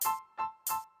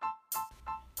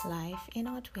Life in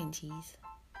our 20s.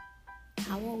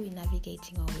 How are we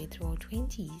navigating our way through our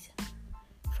 20s?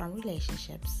 From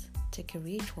relationships to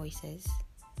career choices,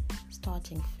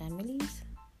 starting families,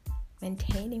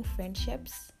 maintaining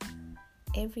friendships,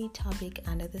 every topic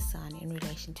under the sun in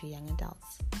relation to young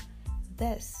adults.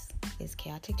 This is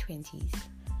Chaotic 20s,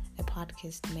 a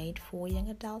podcast made for young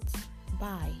adults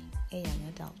by a young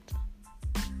adult.